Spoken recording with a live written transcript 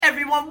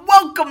everyone,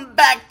 welcome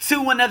back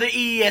to another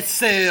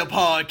ESL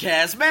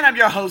podcast. Man, I'm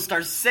your host,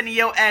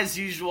 Arsenio, as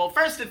usual.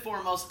 First and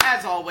foremost,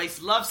 as always,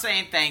 love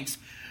saying thanks.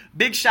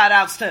 Big shout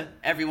outs to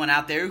everyone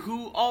out there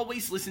who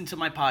always listen to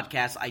my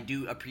podcast. I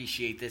do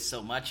appreciate this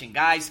so much. And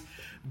guys,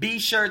 be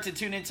sure to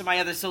tune into my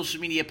other social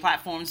media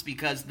platforms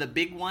because the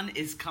big one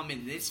is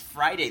coming this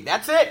Friday.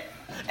 That's it.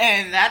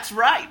 And that's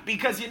right,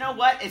 because you know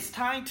what? It's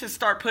time to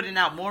start putting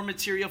out more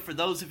material for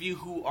those of you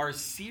who are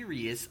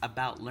serious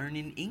about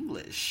learning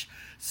English.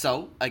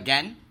 So,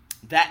 again,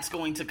 that's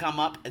going to come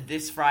up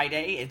this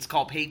Friday. It's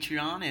called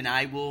Patreon, and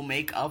I will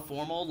make a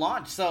formal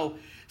launch. So,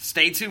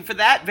 stay tuned for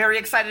that. Very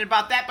excited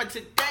about that. But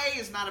today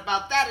is not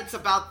about that. It's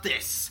about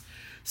this.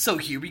 So,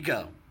 here we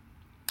go.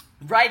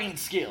 Writing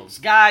skills.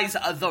 Guys,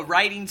 the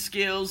writing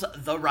skills.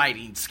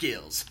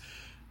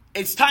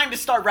 It's time to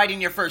start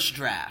writing your first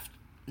draft.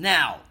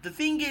 Now, the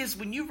thing is,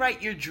 when you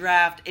write your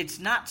draft, it's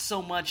not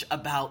so much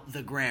about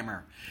the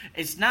grammar.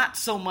 It's not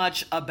so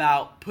much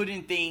about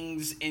putting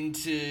things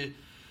into,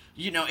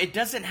 it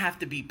doesn't have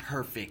to be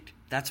perfect.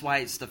 That's why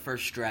it's the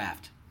first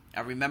draft. I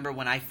remember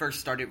when I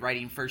first started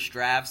writing first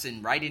drafts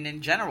and writing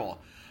in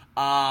general,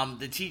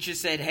 the teacher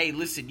said, hey,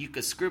 listen, you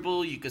could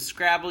scribble, you could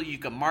scrabble, you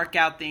could mark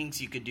out things,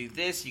 you could do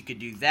this, you could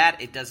do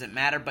that. It doesn't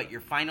matter, but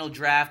your final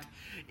draft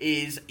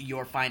is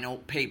your final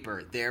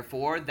paper.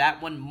 Therefore,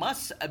 that one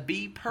must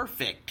be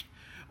perfect,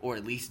 or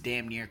at least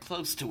damn near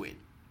close to it.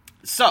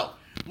 So,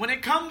 when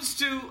it comes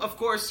to, of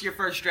course, your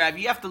first draft,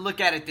 you have to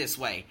look at it this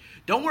way.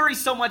 Don't worry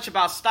so much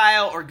about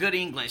style or good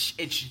English.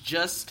 It's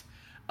just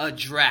a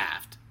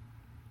draft,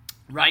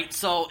 right?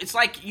 So, it's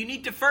like you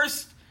need to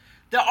first...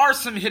 There are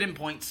some hidden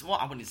points. Well,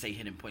 I wouldn't say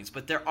hidden points,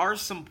 but there are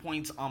some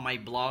points on my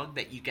blog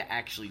that you can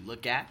actually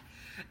look at.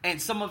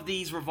 And some of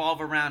these revolve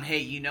around, hey,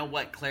 you know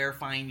what,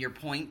 clarifying your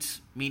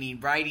points, meaning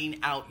writing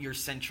out your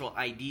central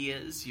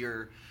ideas,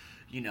 your,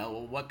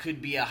 what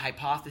could be a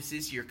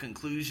hypothesis, your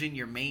conclusion,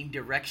 your main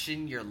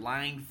direction, your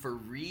line for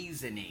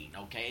reasoning,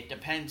 okay? It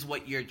depends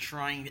what you're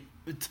trying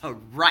to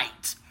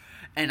write.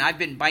 And I've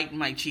been biting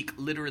my cheek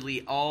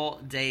literally all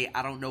day.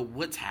 I don't know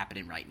what's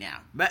happening right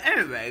now. But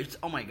anyways,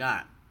 oh my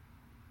God.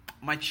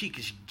 My cheek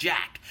is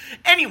jacked.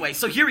 Anyway,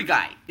 so here we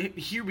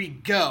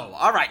go.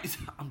 All right,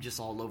 I'm just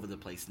all over the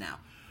place now.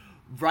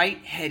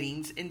 Write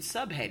headings and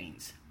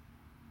subheadings.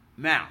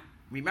 Now,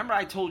 remember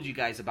I told you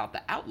guys about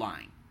the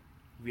outline.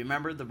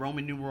 Remember the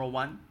Roman numeral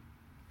 1,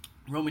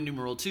 Roman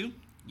numeral 2?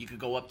 You could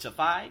go up to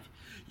 5.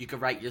 You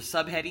could write your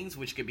subheadings,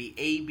 which could be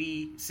A,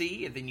 B,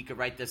 C, and then you could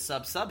write the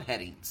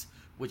subheadings,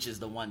 which is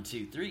the 1,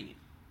 2, 3.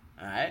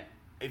 All right?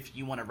 If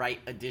you want to write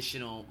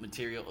additional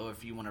material or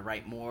if you want to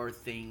write more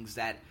things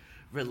that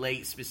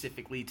relate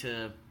specifically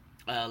to,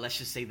 let's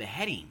just say, the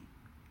heading.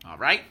 All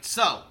right?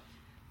 So,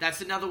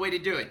 that's another way to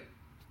do it.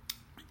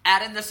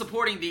 Add in the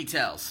supporting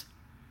details.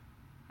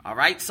 All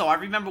right? So, I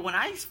remember when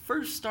I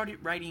first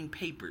started writing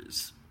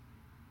papers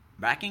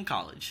back in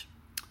college,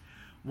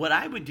 what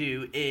I would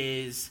do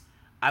is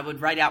I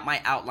would write out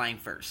my outline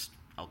first.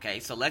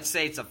 Okay? So, let's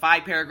say it's a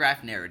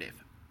 5-paragraph narrative.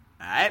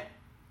 All right?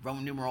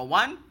 Roman numeral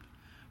 1,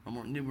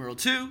 Roman numeral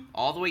 2,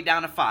 all the way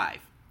down to 5.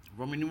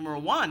 Roman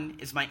numeral 1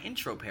 is my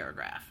intro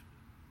paragraph.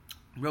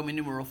 Roman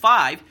numeral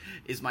 5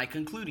 is my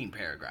concluding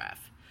paragraph.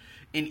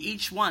 In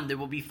each one, there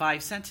will be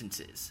 5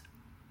 sentences.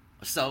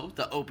 So,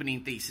 the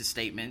opening thesis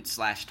statement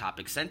 /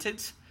 topic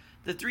sentence,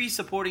 the 3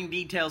 supporting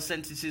detail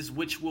sentences,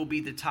 which will be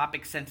the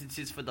topic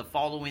sentences for the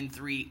following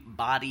 3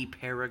 body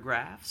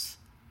paragraphs,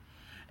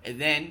 and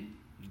then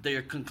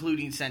their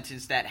concluding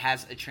sentence that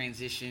has a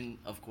transition,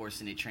 of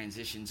course, and it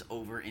transitions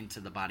over into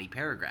the body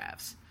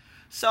paragraphs.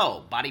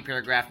 So, body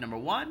paragraph number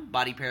 1,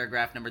 body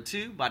paragraph number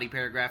 2, body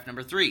paragraph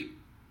number 3.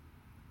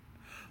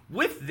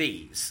 With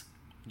these,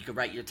 you could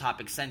write your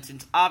topic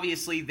sentence.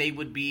 Obviously, they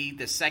would be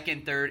the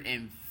 2nd, 3rd,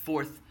 and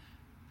 4th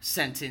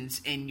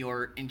sentence in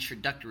your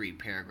introductory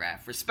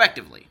paragraph,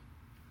 respectively.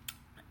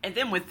 And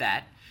then with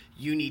that,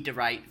 you need to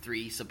write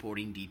 3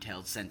 supporting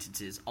detailed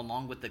sentences,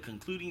 along with the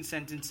concluding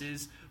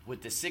sentences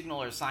with the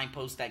signal or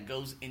signpost that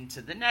goes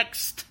into the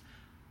next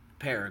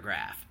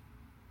paragraph.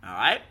 All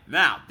right?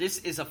 Now, this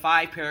is a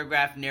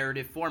 5-paragraph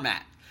narrative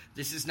format.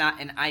 This is not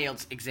an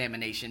IELTS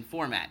examination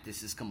format.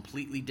 This is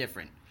completely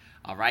different.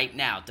 All right,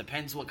 now, it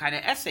depends what kind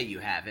of essay you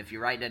have. If you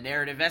write a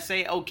narrative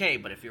essay, okay,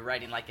 but if you're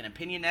writing like an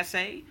opinion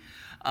essay,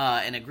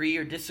 an agree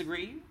or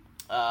disagree,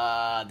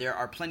 there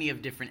are plenty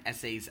of different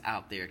essays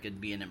out there. It could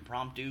be an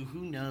impromptu, who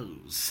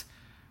knows,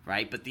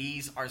 right? But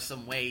these are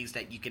some ways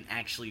that you can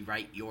actually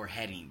write your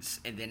headings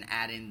and then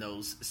add in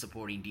those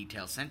supporting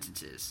detailed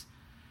sentences.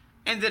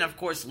 And then, of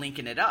course,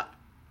 linking it up,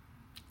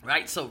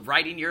 right? So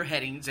writing your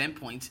headings and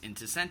points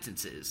into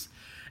sentences.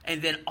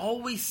 And then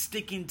always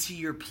sticking to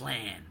your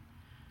plan.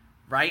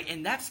 Right?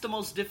 And that's the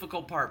most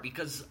difficult part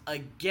because,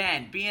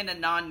 again, being a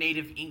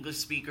non-native English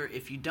speaker,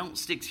 if you don't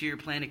stick to your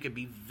plan, it could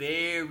be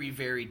very,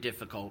 very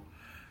difficult.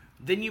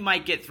 Then you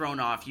might get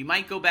thrown off. You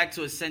might go back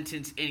to a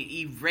sentence and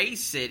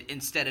erase it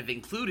instead of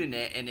including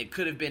it, and it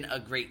could have been a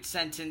great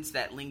sentence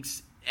that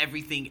links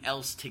everything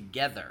else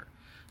together.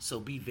 So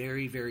be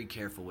very, very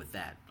careful with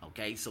that,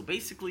 okay? So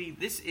basically,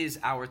 this is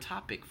our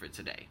topic for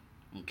today,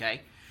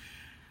 okay?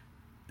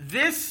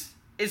 This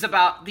is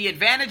about the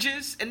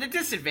advantages and the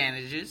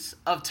disadvantages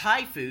of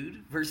Thai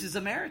food versus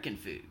American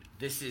food.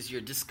 This is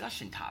your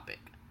discussion topic.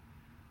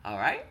 All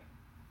right?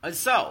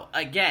 So,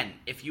 again,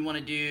 if you want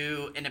to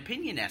do an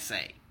opinion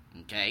essay,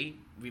 okay?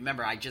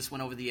 Remember, I just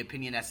went over the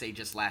opinion essay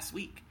just last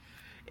week.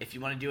 If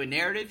you want to do a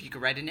narrative, you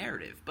can write a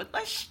narrative. But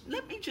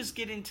let me just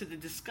get into the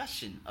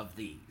discussion of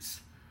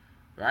these,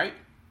 right?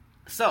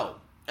 So,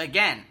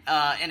 again,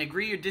 and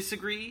agree or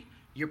disagree,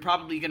 you're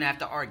probably going to have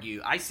to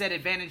argue. I said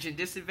advantage and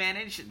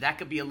disadvantage. That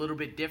could be a little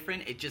bit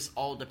different. It just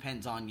all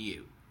depends on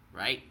you,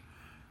 right?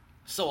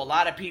 So a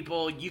lot of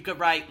people, you could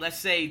write, let's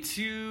say,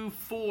 2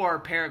 for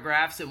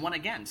paragraphs and 1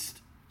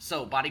 against.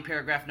 So body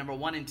paragraph number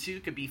 1 and 2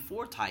 could be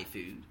for Thai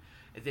food.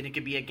 And then it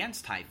could be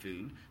against Thai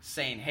food,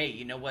 saying, hey,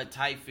 you know what,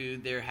 Thai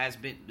food, there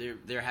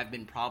have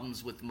been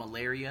problems with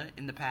malaria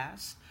in the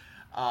past.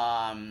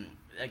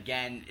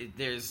 Again,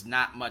 there's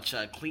not much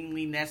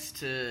cleanliness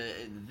to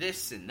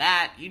this and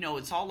that. You know,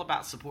 it's all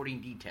about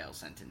supporting detail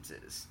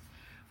sentences,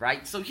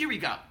 right? So here we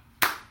go.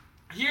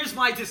 Here's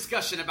my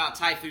discussion about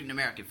Thai food and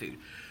American food.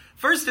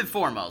 First and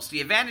foremost,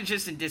 the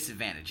advantages and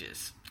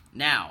disadvantages.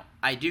 Now,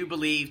 I do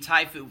believe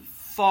Thai food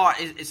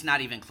it's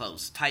not even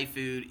close. Thai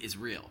food is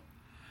real.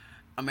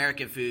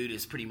 American food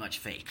is pretty much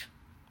fake,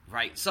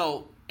 right?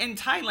 So in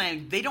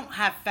Thailand, they don't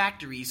have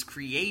factories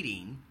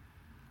creating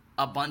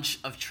a bunch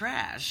of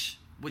trash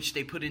which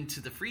they put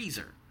into the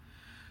freezer.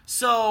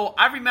 So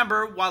I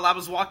remember while I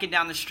was walking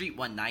down the street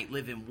one night,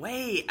 living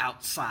way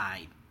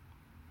outside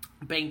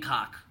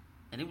Bangkok,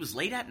 and it was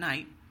late at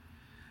night,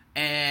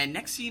 and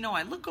next thing you know,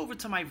 I look over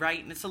to my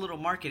right, and it's a little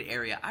market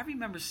area. I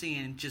remember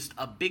seeing just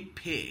a big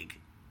pig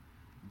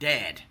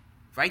dead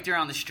right there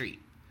on the street.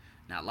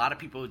 Now, a lot of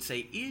people would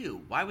say,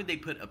 ew, why would they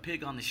put a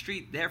pig on the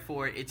street?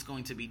 Therefore, it's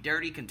going to be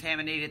dirty,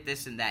 contaminated,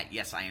 this and that.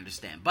 Yes, I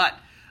understand. But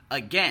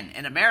again,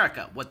 in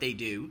America, what they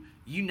do,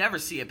 you never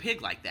see a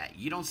pig like that.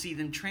 You don't see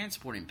them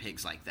transporting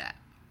pigs like that,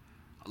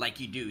 like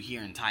you do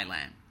here in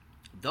Thailand.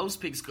 Those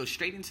pigs go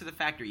straight into the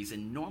factories,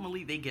 and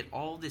normally they get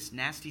all this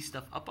nasty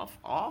stuff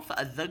off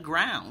the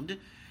ground,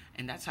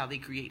 and that's how they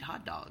create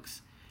hot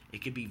dogs.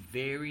 It could be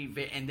very,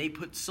 and they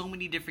put so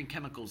many different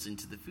chemicals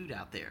into the food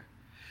out there.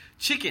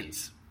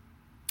 Chickens.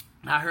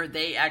 I heard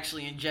they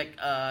actually inject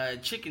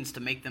chickens to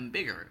make them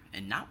bigger,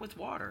 and not with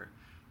water,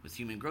 with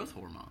human growth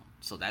hormone.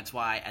 So that's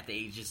why at the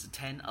ages of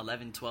 10,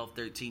 11, 12,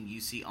 13, you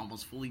see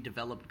almost fully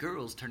developed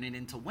girls turning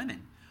into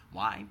women.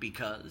 Why?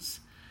 Because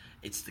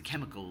it's the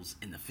chemicals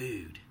in the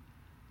food.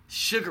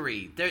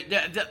 Sugary.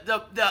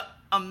 The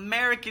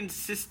American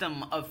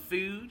system of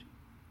food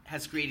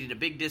has created a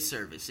big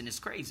disservice, and it's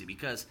crazy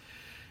because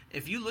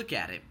if you look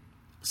at it,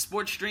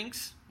 sports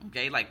drinks,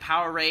 okay, like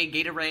Powerade,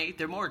 Gatorade,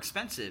 they're more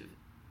expensive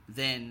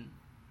than,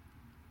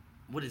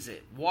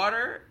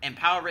 water, and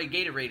Powerade,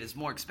 Gatorade is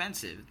more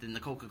expensive than the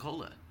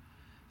Coca-Cola.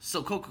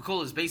 So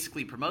Coca-Cola is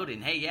basically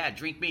promoting, hey, yeah,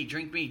 drink me,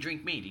 drink me,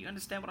 drink me. Do you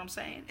understand what I'm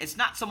saying? It's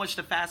not so much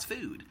the fast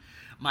food.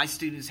 My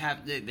students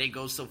they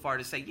go so far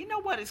to say, you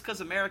know what, it's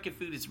because American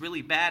food is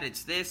really bad,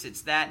 it's this,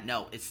 it's that.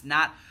 No, it's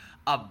not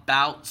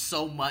about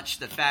so much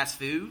the fast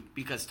food,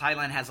 because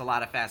Thailand has a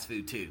lot of fast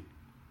food too,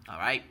 all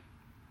right?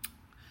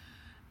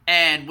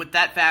 And with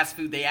that fast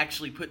food, they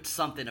actually put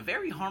a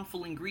very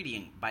harmful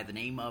ingredient by the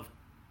name of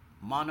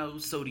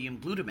monosodium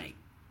glutamate,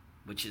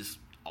 which is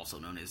also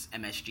known as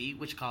MSG,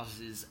 which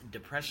causes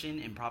depression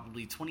and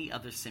probably 20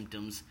 other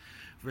symptoms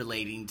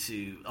relating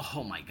to,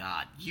 oh my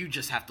God, you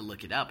just have to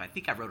look it up. I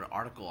think I wrote an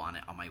article on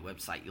it on my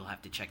website. You'll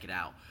have to check it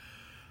out.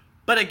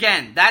 But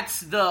again,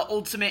 that's the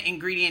ultimate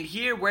ingredient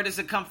here. Where does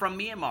it come from?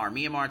 Myanmar.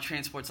 Myanmar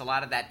transports a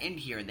lot of that in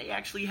here, and they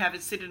actually have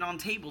it sitting on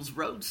tables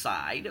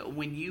roadside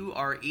when you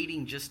are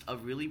eating just a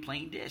really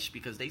plain dish,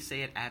 because they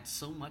say it adds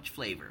so much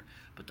flavor.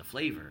 But the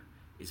flavor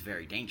is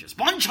very dangerous.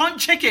 Bonchon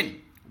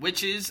chicken,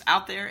 which is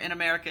out there in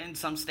America in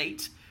some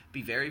states.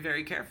 Be very,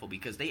 very careful,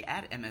 because they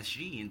add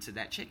MSG into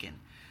that chicken.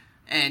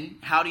 And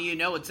how do you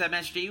know it's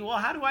MSG? Well,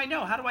 how do I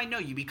know? How do I know?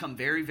 You become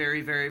very,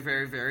 very, very,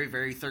 very, very,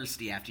 very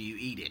thirsty after you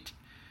eat it,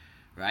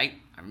 right?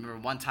 I remember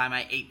one time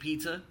I ate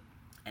pizza,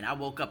 and I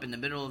woke up in the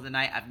middle of the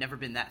night. I've never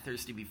been that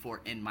thirsty before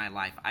in my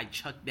life. I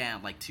chucked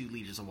down like 2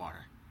 liters of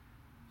water,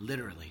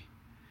 literally.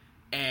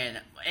 And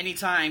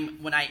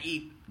anytime when I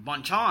eat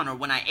bonchon, or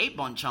when I ate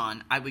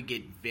bonchon, I would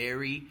get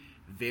very,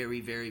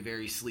 very, very,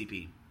 very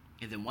sleepy.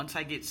 And then once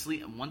I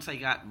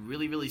got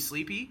really, really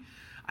sleepy,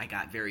 I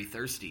got very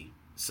thirsty.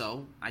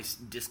 So I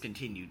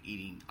discontinued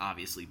eating,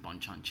 obviously,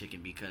 bonchon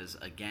chicken, because,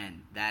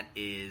 again, that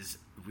is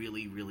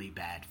really, really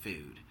bad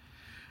food.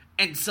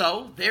 And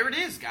so there it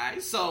is,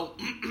 guys. So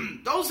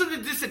those are the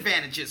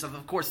disadvantages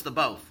of course, the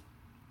both.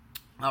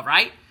 All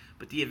right?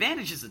 But the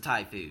advantages of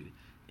Thai food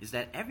is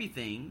that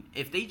everything,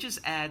 if they just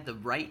add the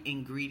right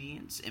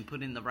ingredients and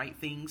put in the right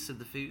things to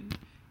the food,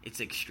 it's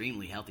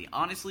extremely healthy.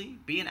 Honestly,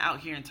 being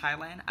out here in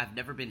Thailand, I've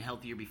never been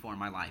healthier before in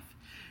my life.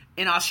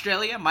 In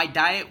Australia, my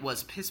diet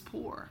was piss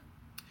poor.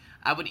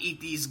 I would eat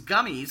these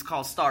gummies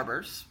called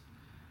Starbursts,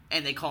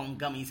 and they call them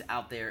gummies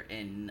out there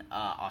in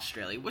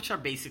Australia, which are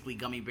basically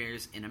gummy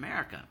bears in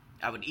America.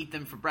 I would eat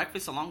them for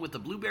breakfast along with the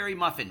blueberry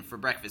muffin for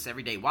breakfast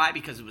every day. Why?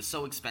 Because it was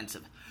so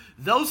expensive.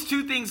 Those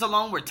two things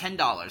alone were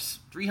 $10,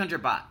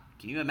 300 baht.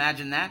 Can you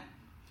imagine that?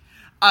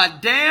 A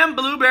damn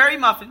blueberry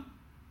muffin.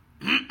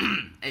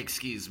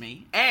 Excuse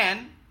me.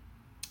 And,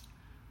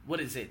 what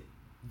is it?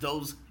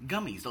 Those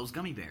gummies, those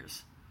gummy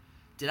bears.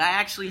 Did I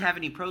actually have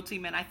any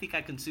protein, man? I think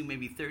I consumed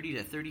maybe 30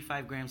 to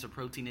 35 grams of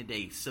protein a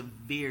day,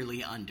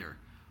 severely under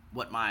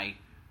what my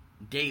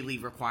daily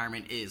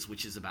requirement is,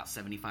 which is about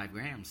 75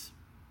 grams.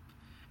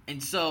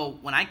 And so,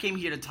 when I came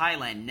here to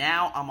Thailand,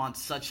 now I'm on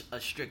such a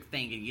strict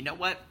thing. And you know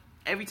what?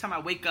 Every time I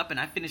wake up and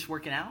I finish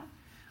working out,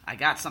 I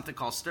got something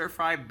called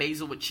stir-fried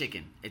basil with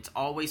chicken. It's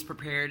always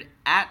prepared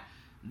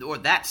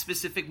that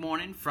specific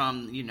morning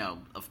from,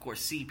 of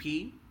course,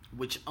 CP,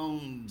 which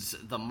owns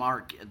the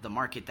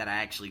market that I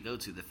actually go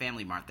to, the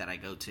family mart that I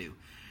go to.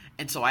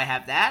 And so I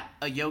have that,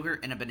 a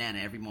yogurt, and a banana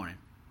every morning.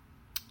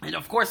 And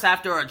of course,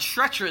 after a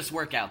treacherous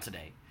workout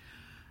today,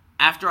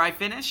 after I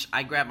finish,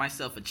 I grab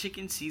myself a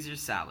chicken Caesar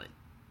salad.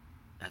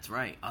 That's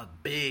right, a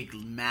big,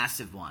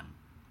 massive one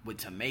with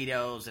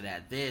tomatoes. It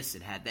had this,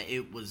 it had that.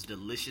 It was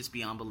delicious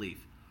beyond belief.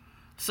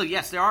 So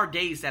yes, there are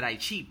days that I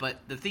cheat, but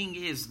the thing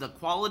is, the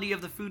quality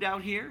of the food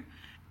out here,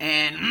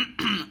 and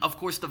of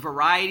course the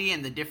variety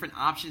and the different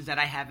options that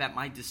I have at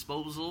my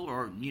disposal,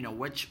 or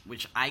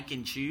which I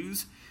can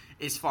choose,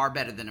 is far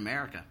better than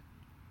America.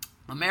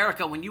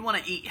 America, when you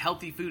want to eat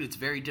healthy food, it's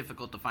very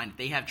difficult to find it.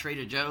 They have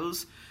Trader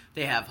Joe's,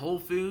 they have Whole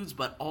Foods,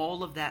 but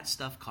all of that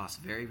stuff costs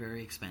very,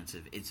 very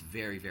expensive. It's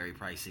very, very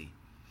pricey.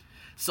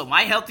 So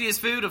my healthiest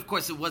food, of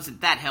course, it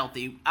wasn't that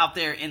healthy. Out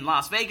there in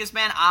Las Vegas,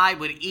 man, I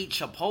would eat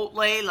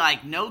Chipotle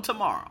like no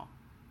tomorrow.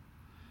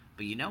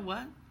 But you know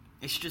what?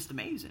 It's just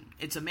amazing.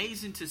 It's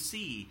amazing to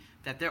see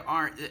that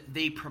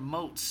they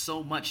promote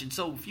so much. And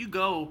so if you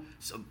go,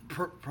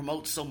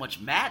 promote so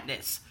much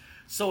madness.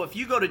 So if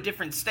you go to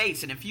different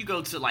states, and if you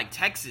go to like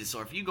Texas,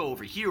 or if you go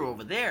over here,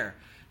 over there,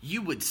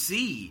 you would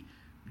see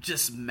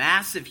just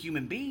massive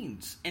human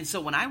beings. And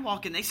so when I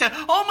walk in, they say,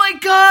 "Oh my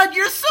God,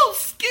 you're so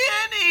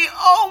skinny.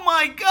 Oh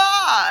my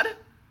God."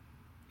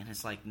 And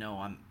it's like, no,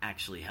 I'm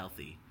actually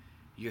healthy.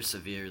 You're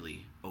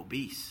severely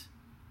obese.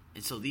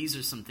 And so these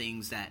are some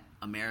things that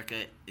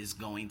America is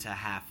going to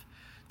have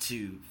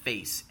to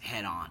face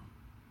head on,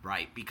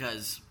 right?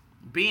 Because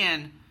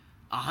being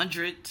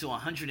 100 to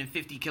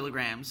 150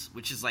 kilograms,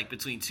 which is like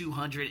between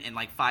 200 and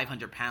like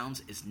 500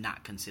 pounds, is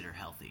not considered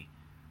healthy.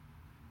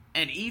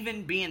 And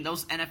even being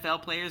those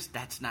NFL players,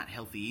 that's not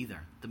healthy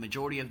either. The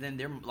majority of them,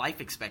 their life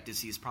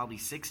expectancy is probably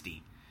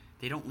 60.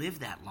 They don't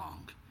live that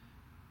long.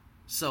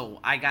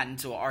 So I got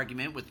into an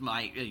argument with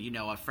my,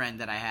 a friend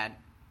that I had.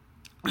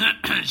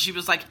 She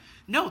was like,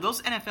 "No,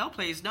 those NFL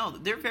players, no,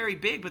 they're very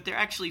big, but they're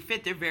actually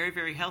fit. They're very,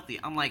 very healthy."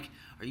 I'm like,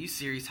 "Are you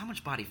serious? How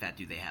much body fat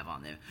do they have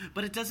on them?"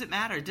 But it doesn't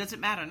matter. It doesn't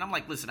matter. And I'm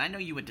like, "Listen, I know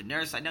you went to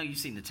nurse. I know you've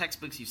seen the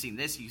textbooks. You've seen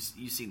this.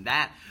 You've seen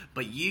that.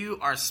 But you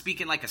are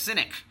speaking like a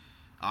cynic.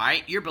 All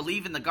right? You're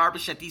believing the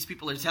garbage that these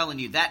people are telling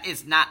you. That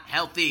is not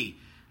healthy.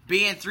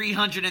 Being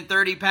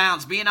 330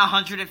 pounds, being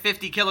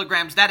 150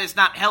 kilograms, that is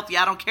not healthy.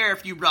 I don't care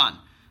if you run.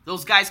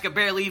 Those guys can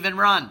barely even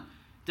run.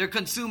 They're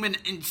consuming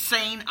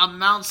insane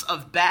amounts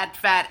of bad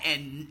fat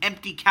and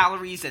empty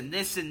calories and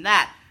this and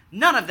that.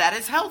 None of that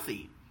is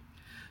healthy."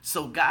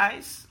 So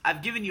guys,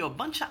 I've given you a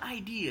bunch of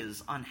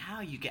ideas on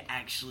how you can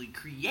actually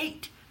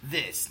create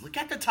this. Look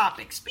at the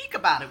topic. Speak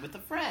about it with a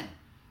friend.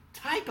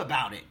 Type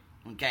about it.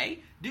 Okay?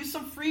 Do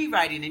some free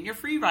writing in your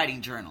free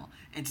writing journal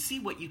and see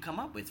what you come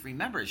up with.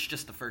 Remember, it's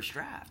just the first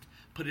draft.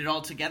 Put it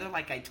all together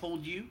like I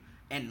told you.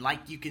 And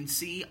like you can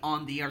see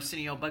on the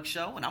Arsenio Bug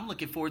Show, and I'm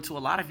looking forward to a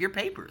lot of your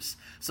papers.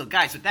 So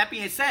guys, with that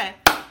being said,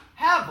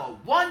 have a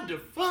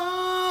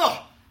wonderful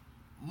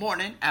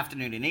morning,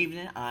 afternoon, and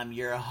evening. I'm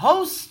your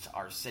host,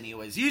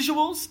 Arsenio as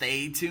usual.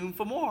 Stay tuned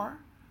for more.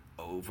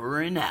 Over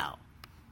and out.